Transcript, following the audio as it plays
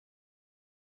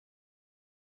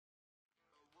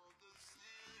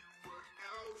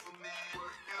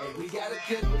Hey, we got a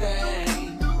good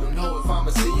thing. Don't know if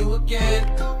I'ma see you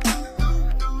again.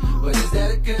 But is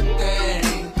that a good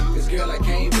thing? Cause girl, I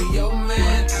can't be your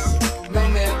man. No,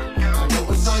 man. I know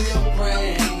what's on your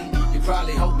brain. You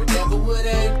probably hope it never would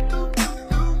end.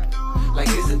 Like,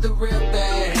 is it the real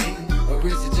thing? Or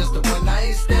is it just a one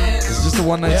night stand? Is it just a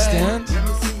one night stand?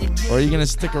 Or are you gonna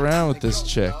stick around with this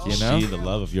chick, you know? She, the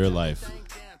love of your life.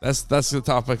 That's the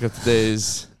topic of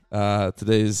today's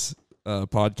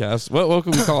podcast. What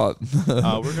can we call it?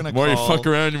 We're gonna the more call, you fuck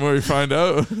around, the more you find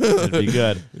out. It'd be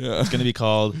good. Yeah. It's gonna be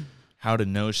called "How to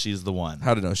Know She's the One."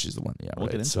 How to know she's the one. Yeah, We'll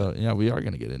right. get into So yeah, we are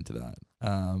gonna get into that.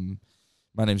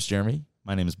 My name's Jeremy,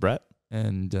 My name is Brett.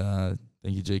 and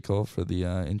thank you, J. Cole, for the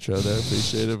intro there.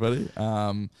 Appreciate it, buddy.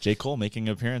 J. Cole making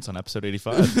an appearance on episode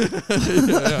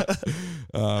 85.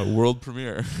 World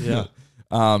premiere. Yeah.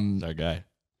 Um, Our guy.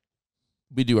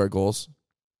 we do our goals.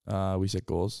 We set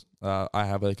goals. I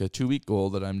have like a 2-week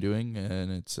goal that I'm doing,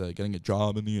 and it's getting a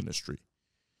job in the industry.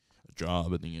 A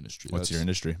job in the industry. What's your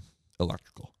industry?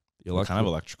 Electrical. What kind of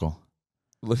electrical?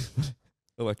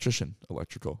 Electrician.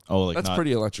 Electrical. Oh, like That's not,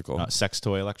 pretty electrical. not sex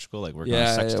toy electrical? Like working on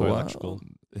sex toy electrical?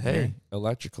 Hey,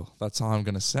 electrical. That's all I'm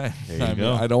gonna say. There you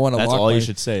go. I don't want to. That's lock all my you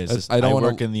should say. Is this, I don't I wanna-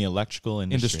 work in the electrical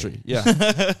industry. Yeah.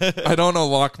 I don't want to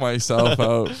lock myself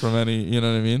out from any. You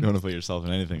know what I mean? You don't want to put yourself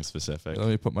in anything specific. Let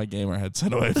me put my gamer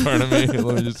headset away in front of me.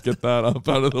 Let me just get that up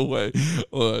out of the way.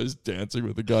 Oh, I was dancing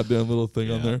with the goddamn little thing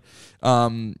on there.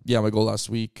 My goal last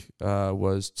week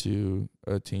was to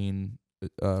attain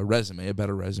a resume, a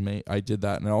better resume. I did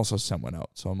that, and I also sent one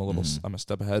out. So I'm I'm a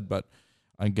step ahead, but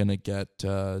I'm gonna get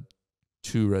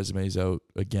 2 resumes out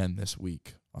again this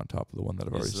week on top of the one that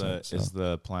I've already sent. So. Is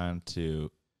the plan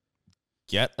to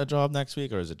get a job next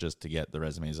week, or is it just to get the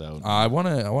resumes out? I want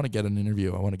to get an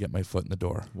interview. I want to get my foot in the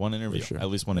door. One interview, sure. at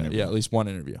least one interview. Yeah, at least one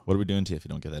interview. What are we doing to you if you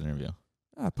don't get that interview?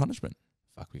 Punishment.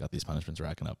 Fuck, we got these punishments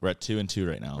racking up. We're at 2 and 2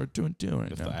 right now. We're doing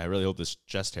right now. I really hope this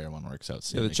chest hair one works out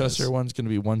soon. Yeah, the chest hair one's going to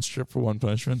be 1 strip for 1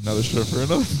 punishment, another strip for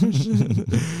another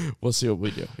punishment. We'll see what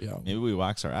we do. Yeah. Maybe we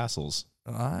wax our assholes.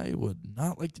 I would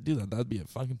not like to do that. That'd be a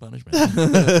fucking punishment.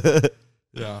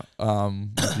 Yeah.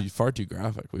 It'd be far too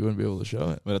graphic. We wouldn't be able to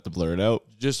show it. We'd have to blur it out.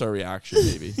 Just our reaction,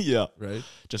 maybe. Yeah. Right?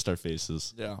 Just our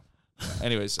faces. Yeah.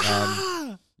 Anyways,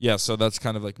 so that's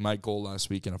kind of like my goal last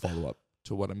week and a follow-up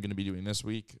to what I'm going to be doing this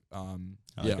week.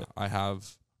 I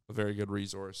have a very good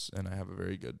resource and I have a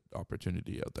very good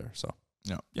opportunity out there. So,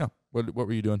 yeah. What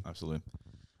were you doing? Absolutely.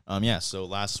 So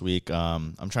last week,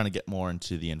 I'm trying to get more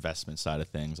into the investment side of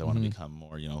things. I want to become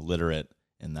more, literate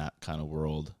in that kind of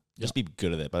world. Just be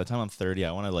good at it. By the time I'm 30,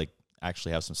 I want to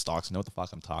actually have some stocks and know what the fuck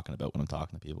I'm talking about when I'm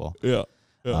talking to people. Yeah.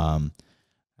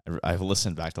 I've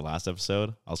listened back to last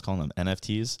episode. I was calling them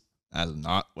NFTs. That's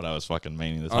not what I was fucking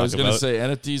meaning to talk about. I was going to say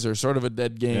NFTs are sort of a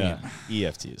dead game. Yeah.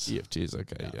 EFTs. EFTs,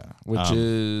 okay, yeah. Which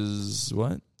is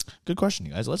what? Good question,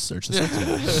 you guys. Let's search this up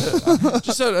together.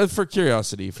 Just for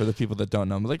curiosity, for the people that don't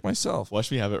know, like myself.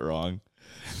 Watch me have it wrong.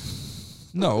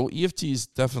 No, EFTs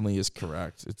definitely is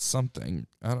correct. It's something.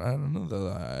 I don't know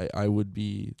that I would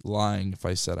be lying if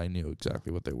I said I knew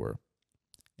exactly what they were.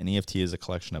 An EFT is a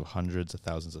collection of hundreds of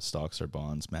thousands of stocks or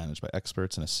bonds managed by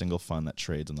experts in a single fund that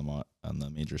trades on the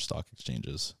major stock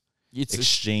exchanges. It's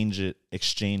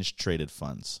Exchange traded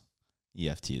funds,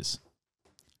 EFTs.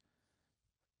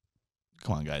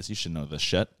 Come on, guys, you should know this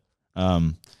shit.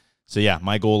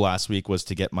 My goal last week was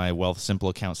to get my Wealth Simple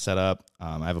account set up.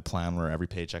 I have a plan where every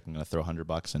paycheck I'm going to throw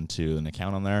 $100 into an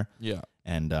account on there. Yeah.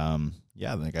 And I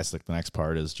guess the next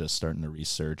part is just starting to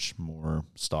research more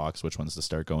stocks, which ones to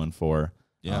start going for.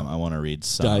 Yeah. I want to read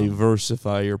some.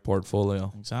 Diversify your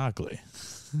portfolio. Exactly.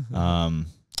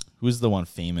 Who's the one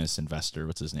famous investor?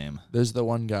 What's his name? There's the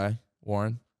one guy,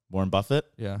 Warren. Warren Buffett?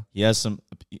 Yeah.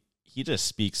 He just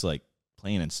speaks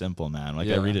plain and simple, man.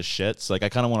 I read his shit. So I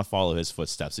kind of want to follow his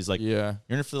footsteps. He's like, you're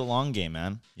in it for the long game,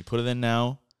 man. You put it in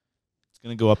now, it's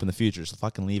going to go up in the future. So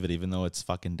fucking leave it, even though it's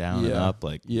fucking down and up.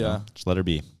 Just let her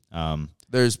be.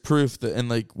 There's proof that, and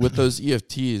with those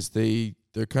EFTs,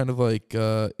 they're kind of I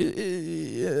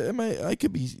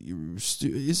could be,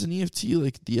 is an EFT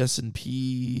like the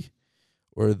S&P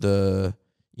or the,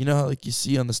 how you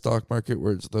see on the stock market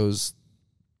where it's those,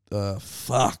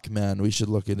 fuck, man, we should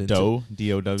look into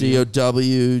D-O-W?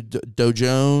 D-O-W, Dow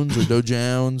Jones or Dow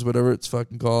Jones, whatever it's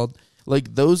fucking called.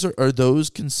 Those are those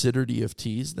considered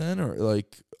EFTs then? Or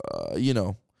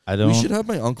I don't. We should have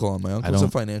my uncle on. My uncle's a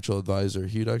financial advisor.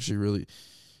 He'd actually really...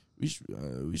 We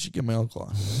should get my uncle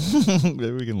on.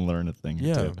 Maybe we can learn a thing.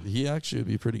 Yeah, too. he actually would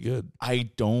be pretty good.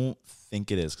 I don't think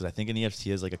it is, because I think an EFT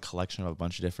is a collection of a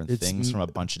bunch of different things from a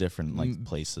bunch of different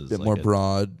places. A bit more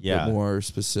broad, yeah, bit more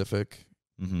specific.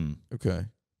 Mm-hmm. Okay.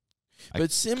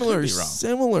 But similar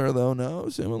though. No,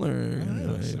 similar.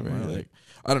 Like,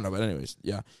 I don't know, but anyways,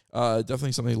 yeah,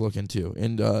 definitely something to look into.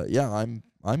 And yeah,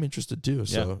 I'm interested too.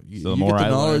 So you the more get the I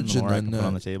knowledge, learn, the more and I then can put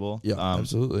on the table. Yeah,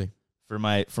 absolutely. For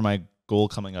my goal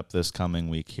coming up this coming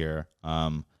week here,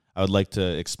 I would like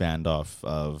to expand off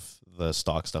of the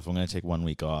stock stuff. I'm going to take 1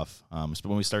 week off. So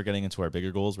when we start getting into our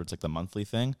bigger goals, where it's like the monthly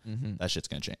thing, that shit's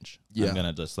going to change. Yeah. I'm going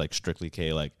to just like strictly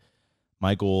like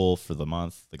my goal for the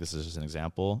month. Like this is just an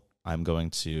example. I'm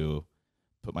going to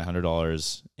put my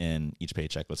 $100 in each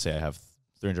paycheck. Let's say I have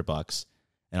 $300,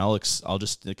 and I'll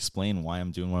just explain why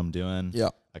I'm doing what I'm doing. Yeah,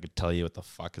 I could tell you what the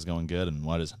fuck is going good and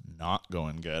what is not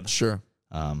going good. Sure.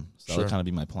 So that'll kind of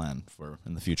be my plan for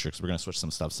in the future, because we're gonna switch some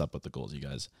stuff up with the goals, you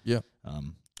guys. Yeah.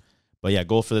 But yeah,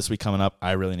 goal for this week coming up.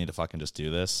 I really need to fucking just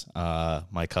do this.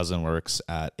 My cousin works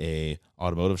at a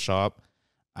automotive shop.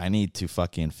 I need to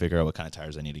fucking figure out what kind of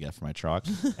tires I need to get for my truck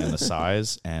and the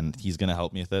size, and he's gonna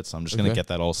help me with it. So I'm just gonna get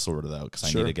that all sorted out, because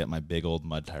I need to get my big old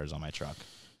mud tires on my truck.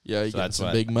 Yeah, you got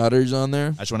some big mudders on there.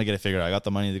 I just want to get it figured out. I got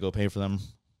the money to go pay for them.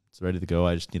 It's ready to go.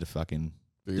 I just need to fucking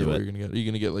figure out what you're gonna get. Are you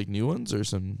gonna get like new ones or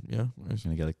some? Yeah, I'm just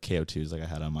gonna get a KO2s like I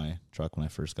had on my truck when I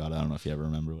first got it. I don't know if you ever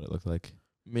remember what it looked like.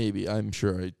 Maybe, I'm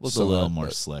sure I looked a little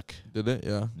more slick. Did it?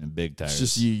 Yeah. And big tires.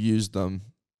 It's just you used them.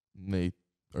 They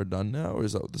are done now, or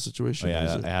is that what the situation? Oh,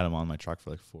 yeah, I had them on my truck for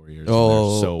like 4 years.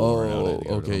 Oh, so worn out.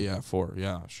 Okay, yeah, 4.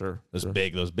 Yeah, sure. Those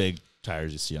big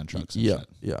tires you see on trucks. And yeah,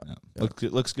 shit. Yeah.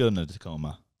 Looks good in a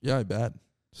Tacoma. Yeah, I bet.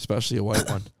 Especially a white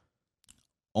one.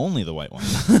 Only the white one.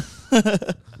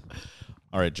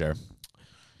 All right, Jer.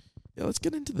 Yeah, let's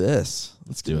get into this.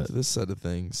 Let's get into it. This set of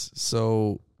things.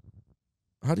 So,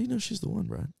 how do you know she's the one,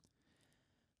 Brad?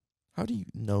 How do you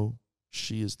know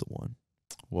she is the one?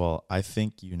 Well, I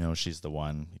think you know she's the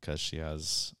one because she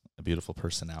has a beautiful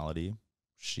personality.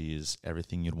 She's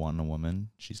everything you'd want in a woman.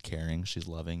 She's caring. She's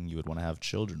loving. You would want to have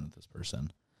children with this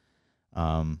person.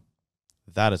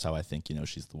 That is how I think you know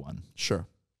she's the one. Sure.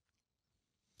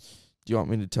 Do you want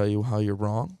me to tell you how you're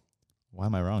wrong? Why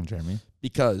am I wrong, Jeremy?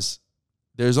 Because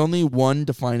there's only one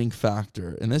defining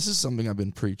factor, and this is something I've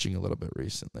been preaching a little bit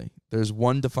recently. There's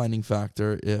one defining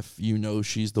factor if you know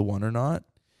she's the one or not,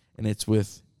 and it's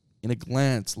with, in a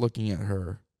glance, looking at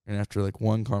her, and after like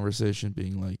one conversation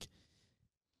being like,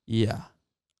 yeah,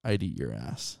 I'd eat your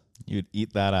ass. You'd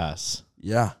eat that ass.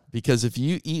 Yeah, because if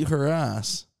you eat her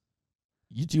ass,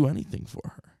 you do anything for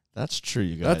her. That's true,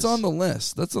 you guys. That's on the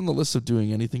list. That's on the list of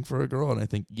doing anything for a girl, and I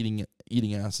think eating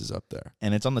ass is up there.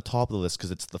 And it's on the top of the list because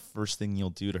it's the first thing you'll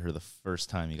do to her the first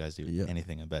time you guys do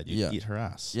anything in bed. You eat her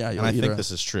ass. Yeah, and I think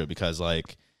this is true because,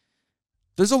 like,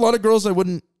 there's a lot of girls I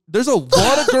wouldn't. There's a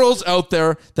lot of girls out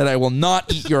there that I will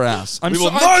not eat your ass. We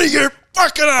will not eat your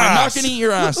fucking ass. I'm not going to eat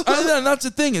your ass. And that's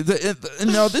the thing.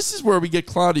 And now this is where we get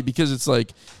cloudy because it's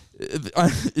like,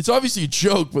 it's obviously a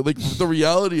joke, but like the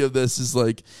reality of this is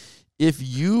like, if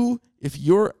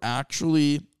you're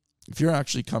actually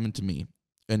coming to me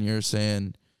and you're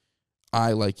saying,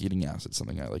 I like eating ass, it's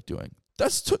something I like doing.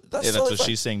 That's that's what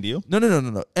she's saying to you?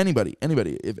 No. Anybody.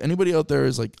 If anybody out there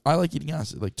is like, I like eating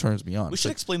ass, it like turns me on. We should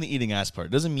explain the eating ass part.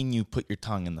 It doesn't mean you put your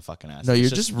tongue in the fucking ass. No,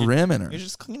 you're just rimming her. You're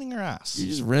just cleaning her ass. You're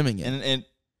just rimming it. And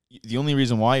the only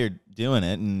reason why you're doing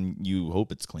it, and you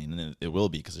hope it's clean, and it will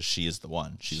be because she is the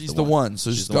one. She's the one,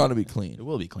 so she's got to be clean. It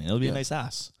will be clean. It'll be a nice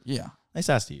ass. Yeah. Nice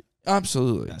ass to eat.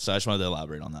 Absolutely. Yeah, so I just wanted to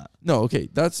elaborate on that. No, okay.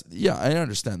 I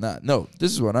understand that. No,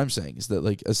 this is what I'm saying is that,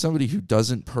 like, as somebody who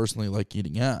doesn't personally like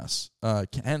eating ass,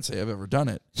 can't say I've ever done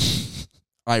it.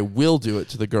 I will do it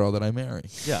to the girl that I marry.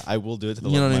 Yeah, I will do it to the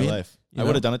love of my life. I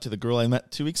would have done it to the girl I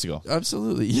met 2 weeks ago.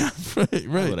 Absolutely. Yeah, right.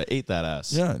 I would have ate that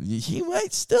ass. Yeah, he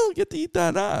might still get to eat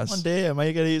that ass. One day I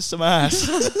might get to eat some ass.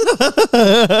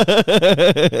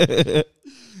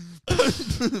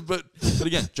 but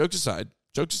again, jokes aside,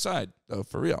 though,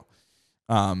 for real.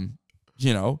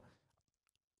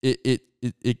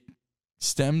 It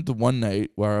stemmed one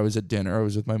night where I was at dinner. I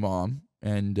was with my mom,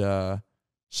 and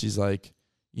she's like,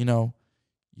 you know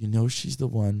she's the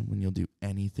one when you'll do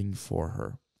anything for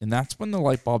her. And that's when the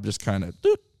light bulb just kind of,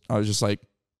 I was just like,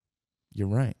 you're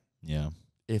right. Yeah.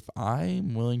 If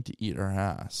I'm willing to eat her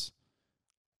ass,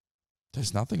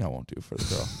 there's nothing I won't do for the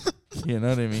girl. You know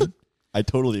what I mean? I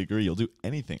totally agree. You'll do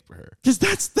anything for her. Because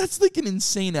that's like an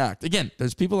insane act. Again,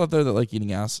 there's people out there that like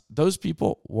eating ass. Those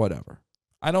people, whatever.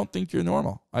 I don't think you're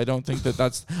normal. I don't think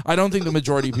I don't think the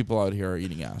majority of people out here are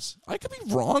eating ass. I could be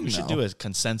wrong. We should do a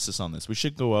consensus on this. We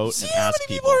should go out and ask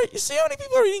people. You see how many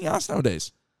people are eating ass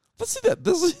nowadays? Let's see that.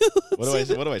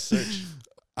 What do I search?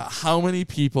 How many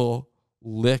people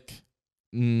lick?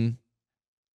 Eat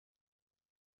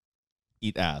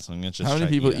ass. I'm gonna just. How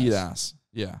many people eat ass?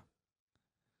 Yeah.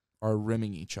 are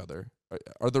rimming each other.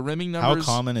 Are the rimming How numbers?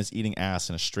 common is eating ass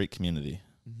in a straight community?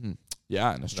 Mm-hmm.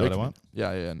 Yeah, in a Is that straight what I want?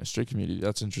 Yeah, in a straight community.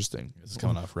 That's interesting. This is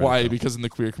coming off Reddit, Why? though. Because in the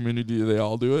queer community, they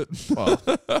all do it? Well,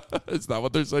 Is that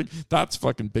what they're saying? That's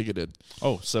fucking bigoted.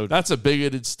 oh, so That's a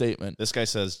bigoted statement. this guy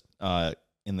says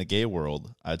in the gay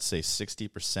world, I'd say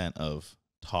 60% of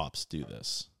tops do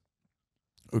this.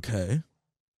 Okay.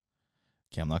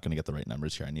 Okay, I'm not going to get the right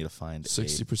numbers here. I need to find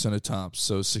 60% of tops.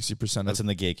 So 60% That's of... in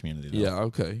the gay community, though. Yeah,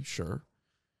 okay, sure.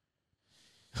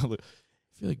 I feel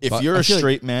like If you're a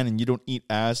straight man and you don't eat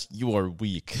ass, you are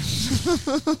weak.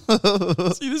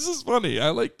 See, this is funny. I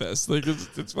like this. Like,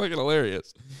 it's fucking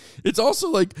hilarious. It's also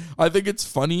like, I think it's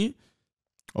funny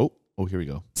Oh, here we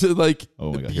go. to like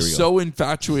Oh my God, be here we go. so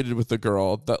infatuated with the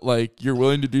girl that like you're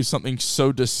willing to do something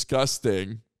so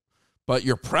disgusting, but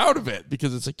you're proud of it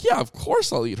because it's like, yeah, of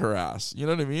course I'll eat her ass. You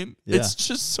know what I mean? Yeah. It's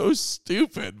just so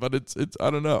stupid, but it's I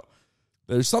don't know.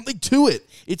 There's something to it.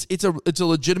 It's a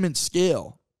legitimate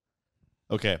scale.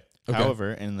 Okay. Okay.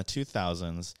 However, in the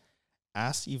 2000s,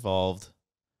 ass evolved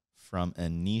from a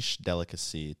niche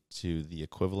delicacy to the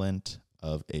equivalent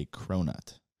of a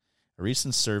cronut. A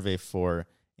recent survey for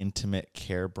Intimate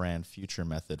Care brand Future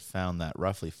Method found that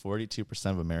roughly 42%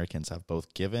 of Americans have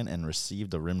both given and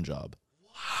received a rim job.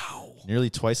 Wow. Nearly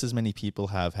twice as many people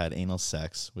have had anal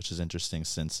sex, which is interesting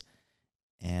since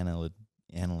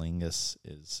analingus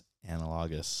is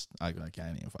analogous. I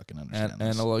can't even fucking understand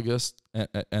this.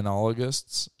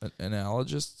 Analogists.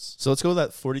 So let's go with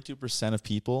that 42% of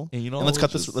people. And let's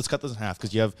cut this in half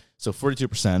because you have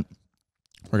 42%.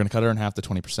 We're gonna cut her in half to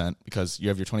 20% because you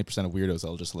have your 20% of weirdos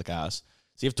that'll just lick ass.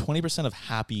 So you have 20% of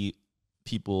happy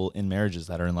people in marriages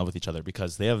that are in love with each other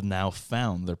because they have now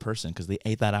found their person because they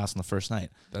ate that ass on the first night.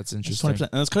 That's That's interesting. 20%.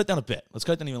 And let's cut it down a bit. Let's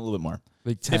cut it down even a little bit more.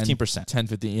 Like 10, 15%. 10,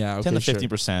 15. Yeah, okay, 10 to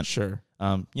 15%. Sure.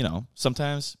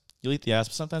 Sometimes you'll eat the ass,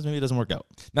 but sometimes maybe it doesn't work out.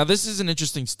 Now, this is an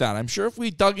interesting stat. I'm sure if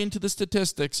we dug into the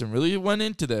statistics and really went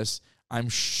into this, I'm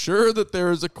sure that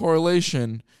there is a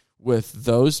correlation with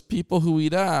those people who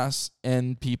eat ass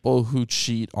and people who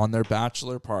cheat on their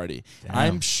bachelor party. Damn.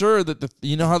 I'm sure that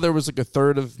you know how there was like a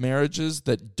third of marriages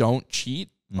that don't cheat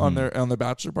on their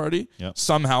bachelor party? Yep.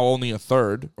 Somehow only a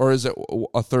third, or is it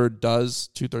a third does,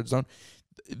 2/3 don't?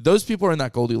 Those people are in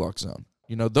that Goldilocks zone.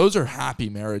 You know, those are happy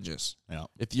marriages. Yeah.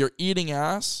 If you're eating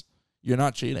ass, you're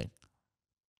not cheating.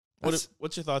 What's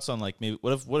your thoughts on like maybe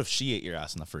what if she ate your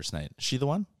ass on the first night? Is she the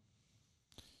one?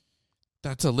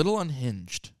 That's a little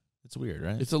unhinged. It's weird,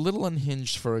 right? It's a little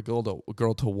unhinged for a girl to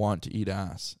want to eat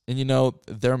ass. And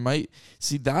there might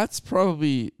that's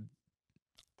probably,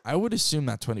 I would assume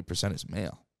that 20% is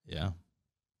male. Yeah.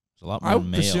 There's a lot more I would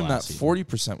male assume that ass eating.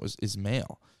 40% is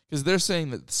male because they're saying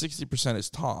that 60% is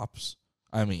tops.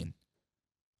 I mean,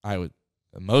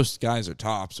 most guys are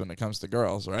tops when it comes to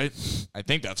girls, right? I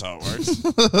think that's how it works.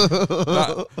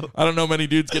 I don't know many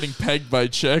dudes getting pegged by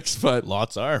chicks, but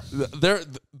Lots are.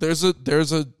 there's a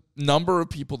number of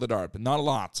people that are, but not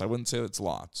lots. I wouldn't say that's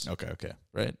lots, Okay.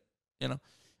 right?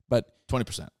 But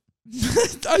 20%.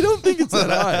 I don't think it's that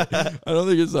high. I don't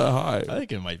think it's that high. I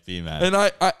think it might be, man. And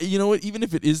I you know what? Even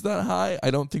if it is that high, I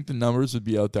don't think the numbers would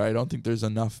be out there. I don't think there's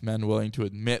enough men willing to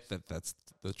admit that that's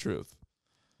the truth.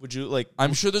 Would you like?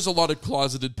 I'm sure there's a lot of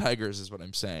closeted peggers, is what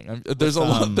I'm saying. There's a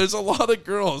lot of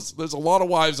girls. There's a lot of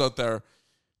wives out there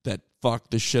that fuck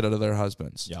the shit out of their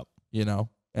husbands. Yep.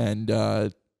 And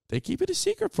they keep it a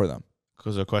secret for them.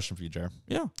 Because a question for you, Jer.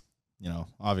 Yeah.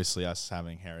 Obviously us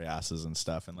having hairy asses and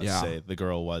stuff, and let's Yeah. say the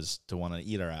girl was to want to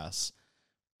eat our ass.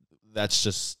 That's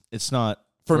just, it's not.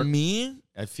 For me,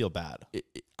 I feel bad.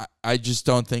 I just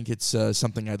don't think it's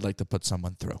something I'd like to put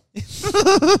someone through.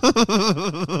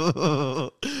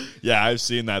 Yeah, I've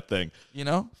seen that thing.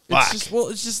 Fuck.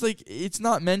 It's just like it's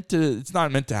not meant to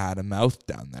add a mouth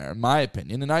down there, in my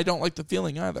opinion, and I don't like the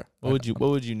feeling either. What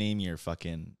would you name your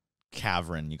fucking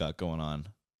cavern you got going on?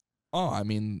 Oh, I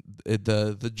mean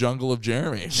the jungle of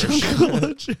Jeremy.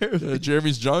 Jungle of Jeremy.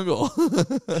 Jeremy's jungle.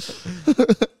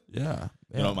 Yeah.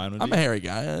 You know what mine would I'm be? a hairy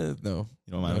guy. You know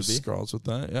what mine would be? Scrawls with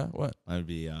that. Yeah. What? Mine would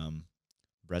be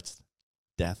Brett's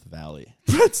Death Valley.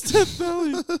 Brett's Death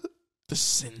Valley. The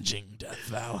singeing Death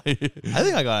Valley. I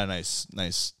think I got a nice,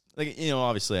 like,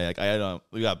 obviously, like,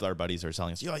 we got our buddies who are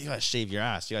telling us, yo, you gotta shave your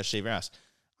ass. You gotta shave your ass.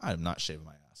 I'm not shaving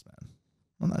my ass, man.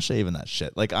 I'm not shaving that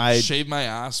shit. Like, I shave my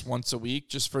ass once a week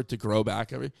just for it to grow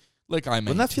back wouldn't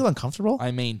that feel uncomfortable?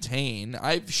 I maintain.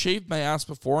 I've shaved my ass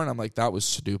before, and I'm like, that was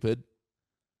stupid.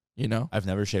 I've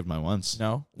never shaved mine once.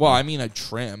 No. Well, I mean, I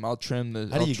trim. I'll trim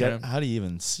the. How do you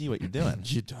even see what you're doing?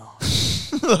 You don't.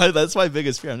 That's my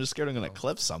biggest fear. I'm just scared I'm gonna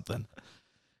clip something. I'm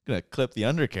gonna clip the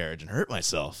undercarriage and hurt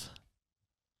myself.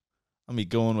 Let me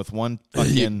go in with one You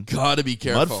fucking gotta be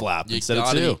careful. mud flap You instead of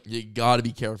gotta two. You gotta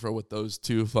be careful with those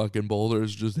 2 fucking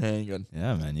boulders just hanging.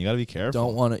 Yeah, man, you gotta be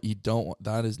careful.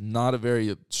 That is not a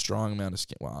very strong amount of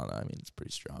skin. Well, I mean, it's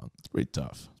pretty strong. It's pretty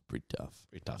tough. Pretty tough.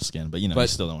 Pretty tough skin, but you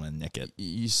still don't want to nick it.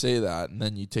 You say that, and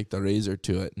then you take the razor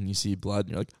to it, and you see blood, and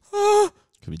you're like, ah.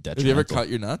 Could be detrimental. Have you ever cut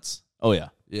your nuts? Oh yeah.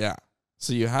 Yeah.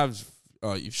 So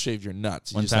you've shaved your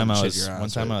nuts. One time I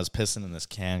was pissing in this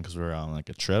can because we were on like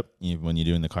a trip. When you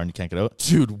do in the car and you can't get out.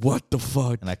 Dude, what the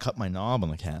fuck? And I cut my knob on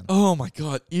the can. Oh my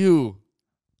god, ew.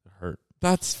 It hurt.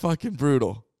 That's fucking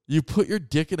brutal. You put your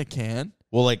dick in a can?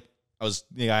 Well, like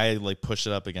I like pushed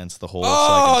it up against the hole. Oh,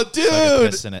 so I could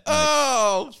dude. piss in it.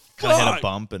 Oh, kind of hit a fuck.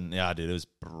 bump, and yeah, dude, it was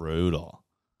brutal.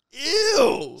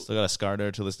 Ew. Still got a scar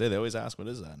there to this day. They always ask, "What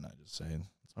is that?" And I just say,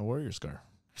 "It's my warrior scar."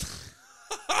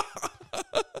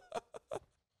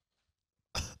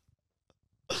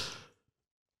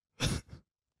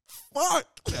 Fuck,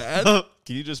 man.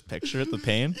 Can you just picture it? The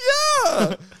pain.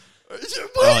 Yeah.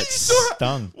 It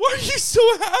stung. Why are you so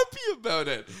happy about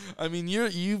it? I mean,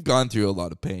 you've gone through a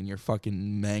lot of pain. Your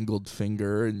fucking mangled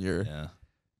finger and your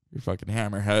fucking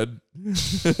hammerhead.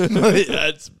 Yeah,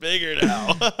 it's bigger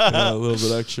now. Yeah, a little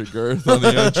bit extra girth on the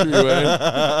entryway.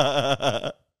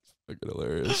 Fucking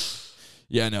hilarious.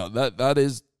 Yeah, no, that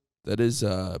is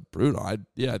brutal.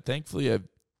 Thankfully I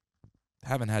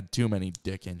haven't had too many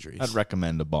dick injuries. I'd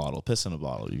recommend a bottle. Piss in a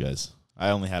bottle, you guys. I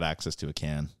only had access to a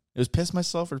can. It was piss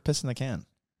myself or piss in the can.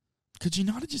 Could you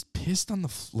not have just pissed on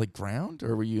the ground,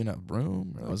 or were you in a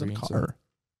room? Or I was in a something? car.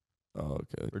 Oh,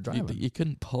 okay. We're driving. You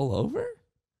couldn't pull over?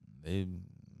 I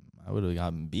would have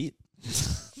gotten beat.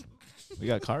 We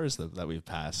got cars that we've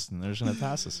passed, and they're just going to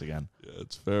pass us again. Yeah,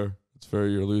 it's fair. It's fair.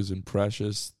 You're losing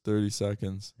precious 30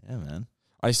 seconds. Yeah, man.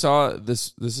 I saw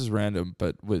this. This is random,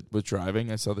 but with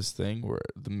driving, I saw this thing where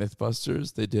the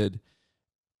Mythbusters,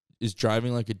 is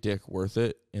driving like a dick worth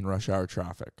it in rush hour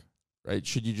traffic, right?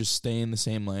 Should you just stay in the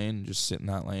same lane and just sit in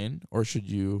that lane? Or should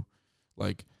you,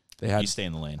 you stay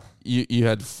in the lane. You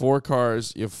had 4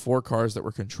 cars. You have 4 cars that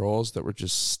were controls that were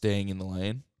just staying in the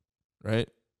lane, right?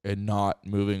 And not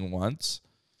moving once,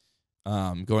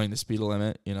 going the speed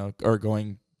limit, or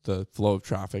going the flow of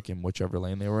traffic in whichever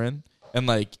lane they were in. And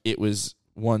it was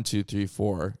 1, 2, 3,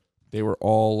 4. They were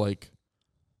all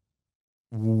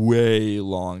way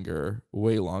longer.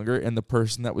 And the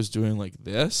person that was doing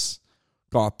this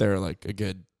got there a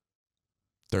good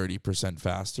 30%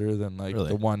 faster than really?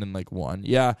 The one in 1.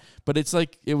 Yeah. But it's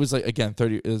it was again,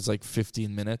 30, it was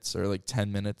 15 minutes or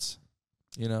 10 minutes,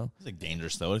 It's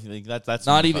dangerous though. If you think that's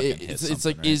not even, it's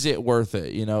right? Is it worth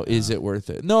it? Is it worth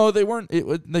it? No, they weren't. It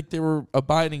was they were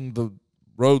abiding the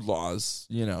road laws,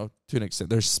 to an extent.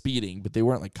 They're speeding, but they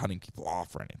weren't cutting people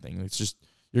off or anything. It's just,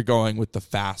 you're going with the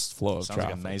fast flow of traffic.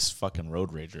 Sounds like a nice fucking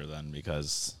road rager then,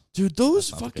 because dude, those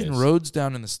fucking roads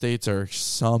down in the States are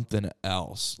something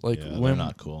else. they're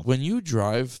not cool. When you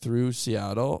drive through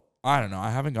Seattle, I don't know.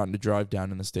 I haven't gotten to drive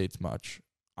down in the States much.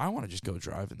 I want to just go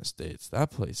drive in the States. That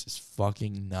place is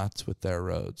fucking nuts with their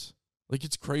roads.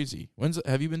 It's crazy.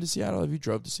 Have you been to Seattle? Have you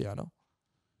drove to Seattle?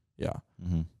 Yeah.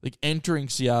 Mm-hmm. Entering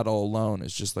Seattle alone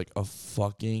is just a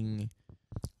fucking...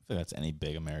 I think that's any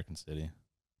big American city.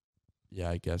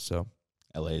 Yeah, I guess so.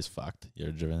 LA is fucked. You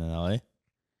ever driven in LA?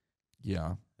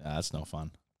 Yeah. Yeah, that's no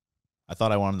fun. I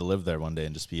thought I wanted to live there one day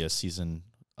and just be a season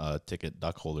ticket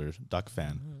duck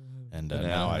fan. And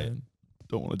now I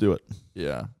don't want to do it.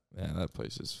 Yeah. Man, that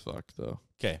place is fucked, though.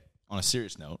 Okay. On a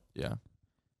serious note. Yeah.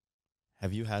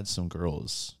 Have you had some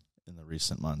girls in the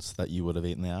recent months that you would have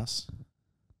eaten the ass?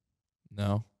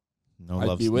 No. No I'd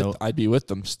love. I'd be with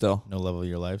them still. No love of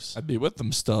your lives. I'd be with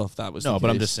them still if that was no. the But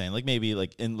case. I'm just saying, maybe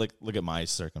look at my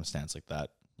circumstance like that.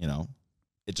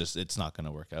 It's not going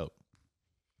to work out.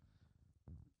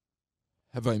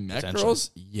 Have I met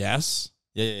girls? Yes.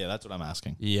 Yeah. That's what I'm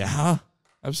asking. Yeah.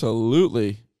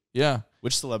 Absolutely. Yeah.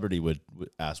 Which celebrity would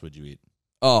you eat?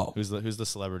 Oh, Who's the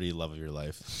celebrity love of your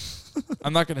life?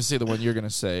 I'm not going to say the one you're going to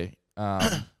say.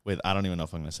 Wait, I don't even know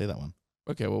if I'm going to say that one.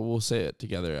 Okay, well, we'll say it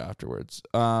together afterwards.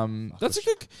 That's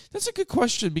a good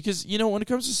question because when it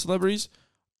comes to celebrities,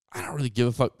 I don't really give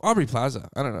a fuck. Aubrey Plaza,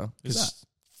 I don't know. Who's that?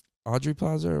 Audrey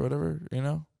Plaza or whatever,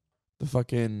 the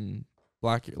fucking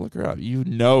black. Look her up. You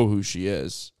know who she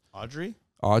is. Audrey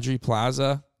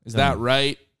Plaza. Is that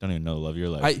right? Don't even know love your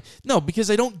life. No, because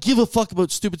I don't give a fuck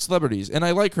about stupid celebrities, and I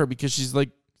like her because she's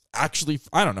actually,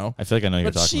 I don't know. I feel like I know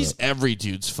you're talking she's about. every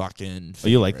dude's fucking. Oh,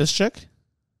 you like this chick?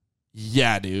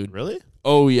 Yeah, dude. Really?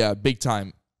 Oh yeah, big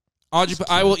time. I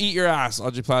will eat your ass,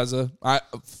 Audrey Plaza.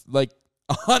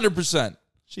 100%.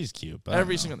 She's cute, but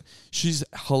Every single. She's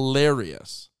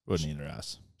hilarious. Wouldn't eat her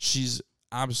ass. She's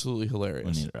absolutely hilarious.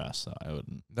 Wouldn't eat her ass though. I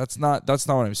wouldn't. That's not what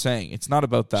I'm saying. It's not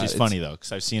about that. She's funny though,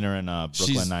 because I've seen her in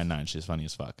Brooklyn Nine-Nine. She's funny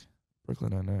as fuck.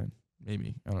 Brooklyn Nine-Nine.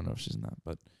 Maybe. I don't know if she's in that,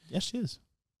 but yeah, she is.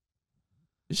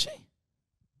 Is she?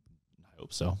 I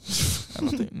hope so. I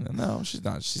don't think. No, she's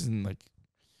not. She's in like.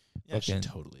 Yeah, she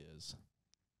totally is.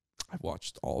 I've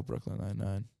watched all Brooklyn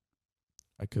Nine-Nine.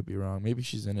 I could be wrong. Maybe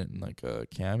she's in it in like a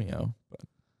cameo, but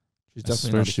she's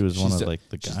definitely not. She was one of like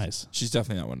the guys. She's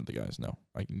definitely not one of the guys. No,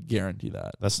 I can guarantee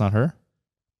that. That's not her?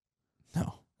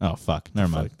 No. Oh fuck. Never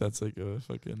mind. That's like a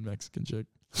fucking Mexican chick.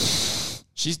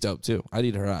 She's dope too. I'd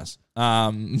eat her ass.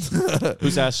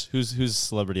 Whose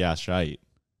celebrity ass should I eat?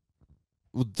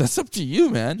 Well, that's up to you,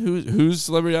 man. Whose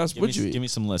celebrity ass would you eat? Give me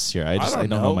some lists here. I don't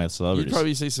know my celebrities. You'd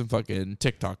probably say some fucking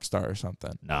TikTok star or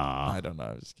something. Nah. I don't know.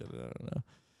 I'm just kidding. I don't know.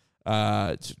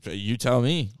 You tell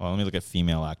me. Well, let me look at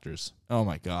female actors. Oh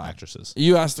my god. Actresses.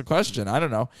 You asked the question. I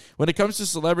don't know. When it comes to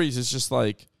celebrities, it's just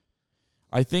like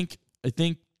I think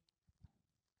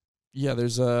yeah,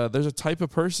 there's a type of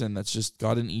person that's just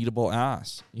got an eatable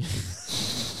ass.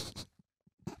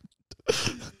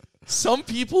 Some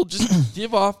people just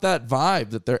give off that vibe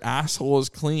that their asshole is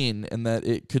clean and that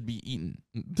it could be eaten.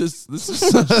 This is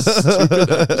such a stupid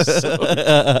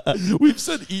episode. We've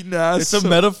said eaten ass. It's a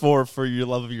metaphor for your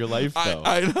love of your life, though.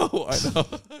 I know.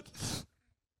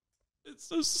 It's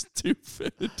so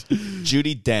stupid.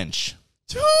 Judi Dench.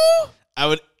 I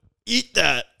would eat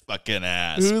that fucking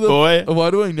ass, boy.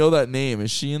 Why do I know that name? Is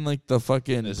she in like the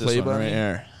fucking Playboy? Right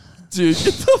here. Dude,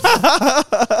 get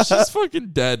the she's fucking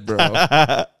dead, bro.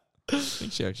 I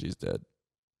think she actually is dead.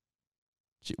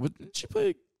 Didn't she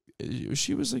play?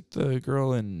 She was like the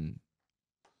girl in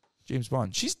James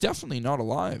Bond. She's definitely not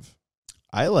alive.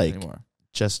 I like anymore.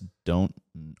 Just don't.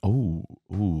 Oh.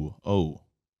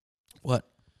 What?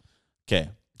 Okay.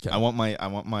 I want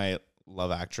my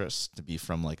love actress to be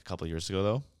from like a couple years ago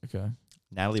though. Okay.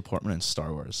 Natalie Portman in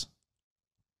Star Wars.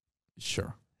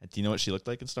 Sure. Do you know what she looked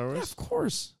like in Star Wars? Yeah, of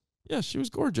course. Yeah, she was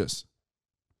gorgeous.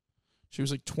 She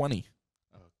was like 20.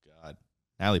 God.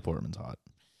 Natalie Portman's hot.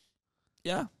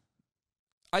 Yeah.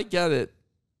 I get it.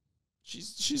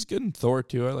 She's good in Thor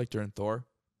too. I liked her in Thor.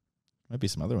 Might be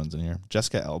some other ones in here.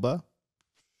 Jessica Alba.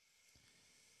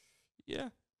 Yeah.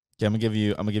 Okay, I'm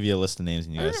gonna give you a list of names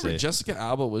and you guys say. Jessica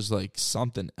Alba was like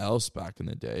something else back in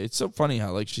the day. It's so funny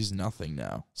how like she's nothing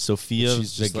now. Sofia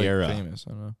Vergara. Like, famous.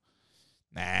 I don't know.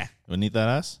 Nah. Wouldn't eat that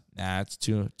ass? Nah, it's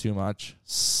too much.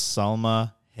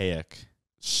 Salma Hayek.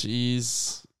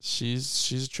 She's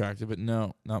attractive, but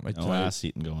no, not my type. No ass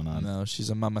eating going on. No, she's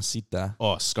a mamacita.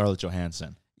 Oh, Scarlett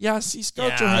Johansson. Yeah, see,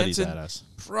 Scarlett Johansson,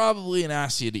 probably an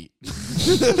ass you'd eat.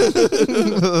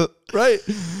 Right?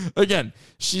 Again,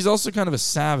 she's also kind of a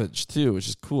savage, too, which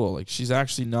is cool. Like, she's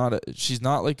actually she's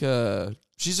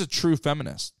a true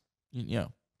feminist. You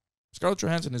know, Scarlett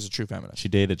Johansson is a true feminist. She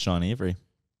dated Sean Avery.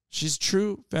 She's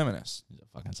true feminist. He's a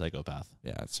fucking psychopath.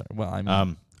 Yeah, sorry. Well, I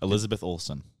mean... Elizabeth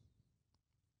Olsen.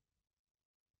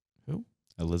 Who?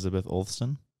 Elizabeth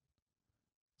Olsen.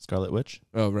 Scarlet Witch.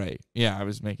 Oh, right. Yeah, I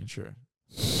was making sure.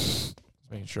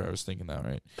 I was thinking that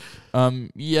right.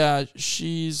 Yeah,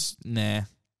 she's nah.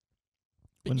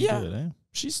 Wouldn't yeah, do it, eh?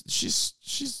 She's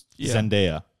yeah.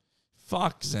 Zendaya.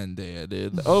 Fuck Zendaya,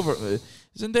 dude.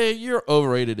 Zendaya, you're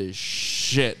overrated as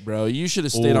shit, bro. You should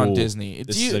have stayed on Disney.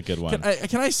 This is a good one.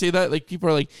 Can I say that? Like people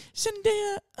are like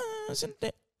Zendaya.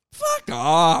 Fuck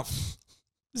off.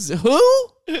 Who?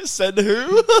 Said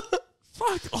who?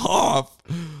 Fuck off.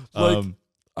 Like.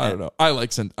 I don't know. I like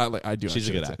Zendaya. I do. She's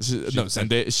a good actress.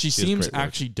 Zendaya. She seems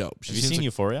actually dope. Have you seen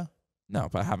Euphoria? No,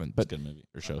 but I haven't. But it's a good movie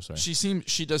or show. Sorry.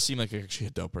 She does seem like actually a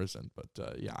dope person.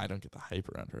 But yeah, I don't get the hype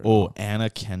around her. Oh, Anna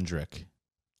Kendrick.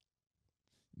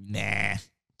 Nah. Do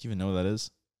you even know who that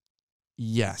is?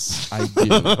 Yes, I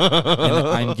do. And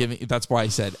I'm giving. That's why I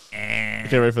said.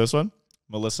 Okay, ready for this one?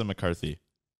 Melissa McCarthy.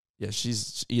 Yeah,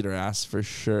 she's eat her ass for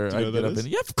sure. Do you know who that is?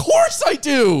 Yeah, of course I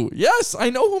do. Yes, I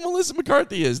know who Melissa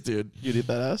McCarthy is, dude. You'd eat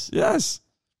that ass? Yes.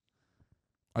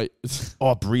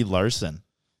 Brie Larson.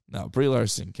 No, Brie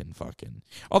Larson can fucking.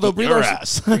 Although Brie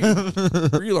Larson's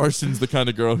the kind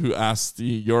of girl who asks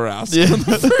your ass on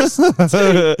the first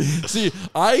date. See,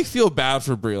 I feel bad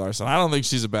for Brie Larson. I don't think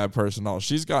she's a bad person at all.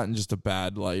 She's gotten just a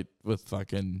bad light with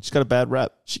fucking. She's got a bad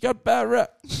rep. She got bad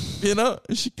rep. You know,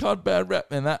 she caught bad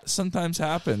rep, and that sometimes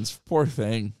happens. Poor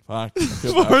thing. Fuck. I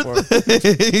feel bad for her.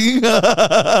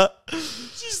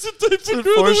 She's the type of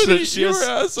girl that would eat your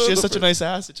ass. She has such a nice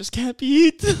ass. It just can't be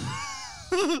eaten.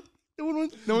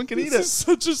 No one can eat it. This is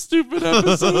such a stupid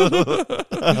episode.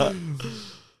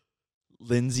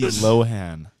 Lindsay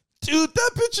Lohan. Dude,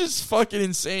 that bitch is fucking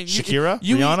insane. Shakira?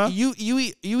 Rihanna?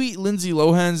 You eat Lindsay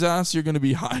Lohan's ass, you're going to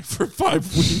be high for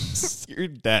 5 weeks. You're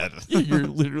dead. You're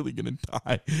literally going to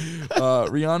die.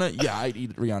 Rihanna? Yeah, I'd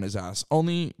eat Rihanna's ass.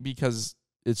 Only because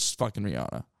it's fucking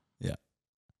Rihanna. Yeah.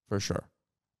 For sure.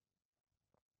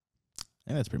 I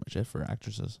think that's pretty much it for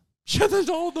actresses. Yeah, that's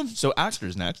all of them. So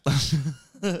actors next.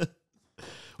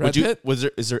 Brad Pitt?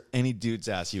 Is there any dude's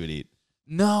ass you would eat?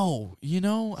 No,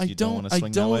 I don't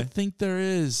think there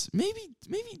is. Maybe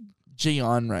Jay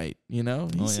Onright,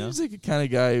 He seems like a kind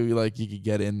of guy who you could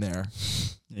get in there.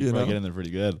 You probably get in there pretty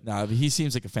good. Nah, but he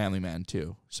seems like a family man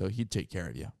too. So he'd take care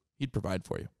of you. He'd provide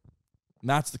for you. And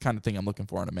that's the kind of thing I'm looking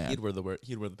for in a man. He'd wear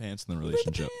the pants in the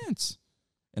relationship. Wear the pants.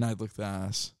 And I'd lick the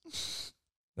ass.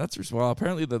 That's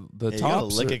apparently the you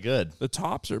tops lick it good. The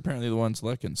tops are apparently the ones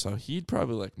licking, so he'd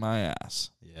probably lick my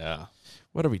ass. Yeah.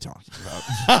 What are we talking about?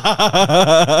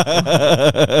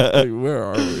 Where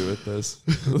are we with this?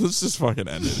 Let's just fucking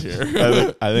end it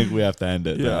here. I think we have to end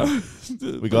it. Yeah.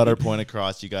 We got our point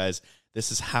across, you guys.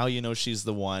 This is how you know she's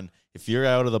the one. If you're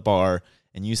out of the bar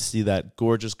and you see that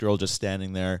gorgeous girl just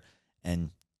standing there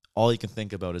and all you can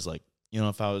think about is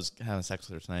if I was having sex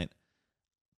with her tonight,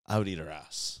 I would eat her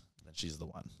ass. Then she's the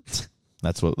one.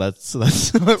 That's what we're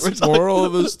moral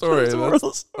of the story.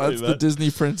 That's the Disney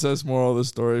princess moral of the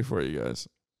story for you guys.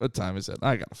 What time is it?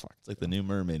 I gotta fuck. It's like the new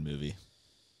Mermaid movie.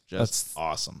 That's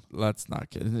awesome. Let's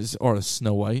not get it. Or a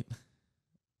Snow White.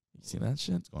 You seen that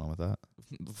shit? What's going on with that?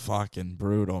 Fucking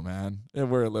brutal, man.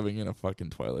 And we're living in a fucking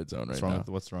Twilight Zone right now.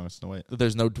 What's wrong with Snow White?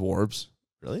 There's no dwarves.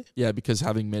 Really? Yeah, because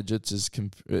having midgets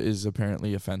is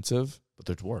apparently offensive. But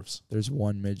they're dwarves. There's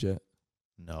one midget.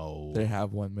 No. They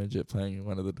have one midget playing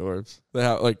one of the dwarves. They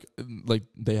have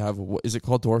they have, is it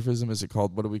called dwarfism? Is it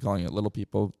called, what are we calling it? Little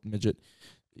people midget.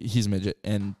 He's midget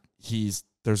and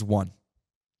there's one.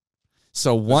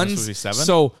 So one's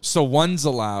so one's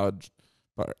allowed,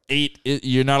 but 8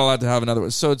 you're not allowed to have another one.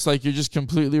 So it's you're just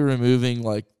completely removing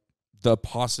the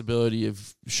possibility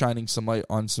of shining some light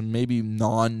on some maybe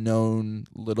non-known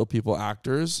little people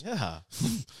actors. Yeah.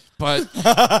 But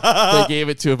they gave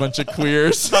it to a bunch of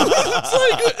queers.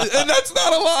 And that's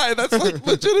not a lie. That's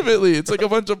legitimately. It's a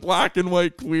bunch of black and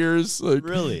white queers.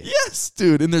 Really? Yes,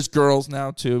 dude. And there's girls now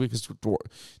too because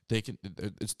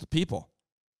it's the people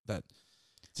that.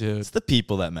 Dude. It's the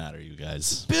people that matter, you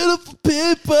guys. Beautiful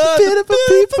people. Beautiful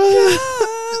people.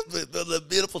 The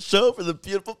beautiful show for the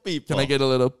beautiful people. Can I get a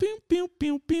little pew, pew,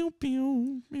 pew, pew,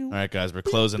 pew, pew. All right, guys, we're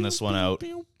closing this one out.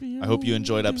 I hope you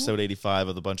enjoyed episode 85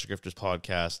 of the Bunch of Grifters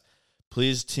podcast.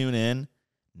 Please tune in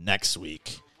next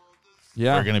week.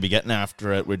 Yeah. We're going to be getting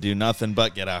after it. We do nothing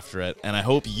but get after it. And I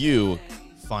hope you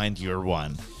find your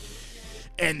one.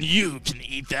 And you can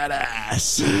eat that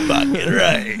ass. Fucking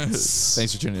right.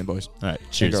 Thanks for tuning in, boys. All right.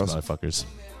 Cheers, girls. motherfuckers.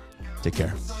 Take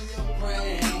care.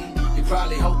 You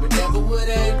probably hope it never would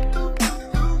end.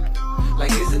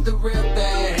 Is it the real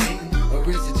thing? Or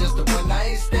is it just a one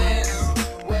night stand?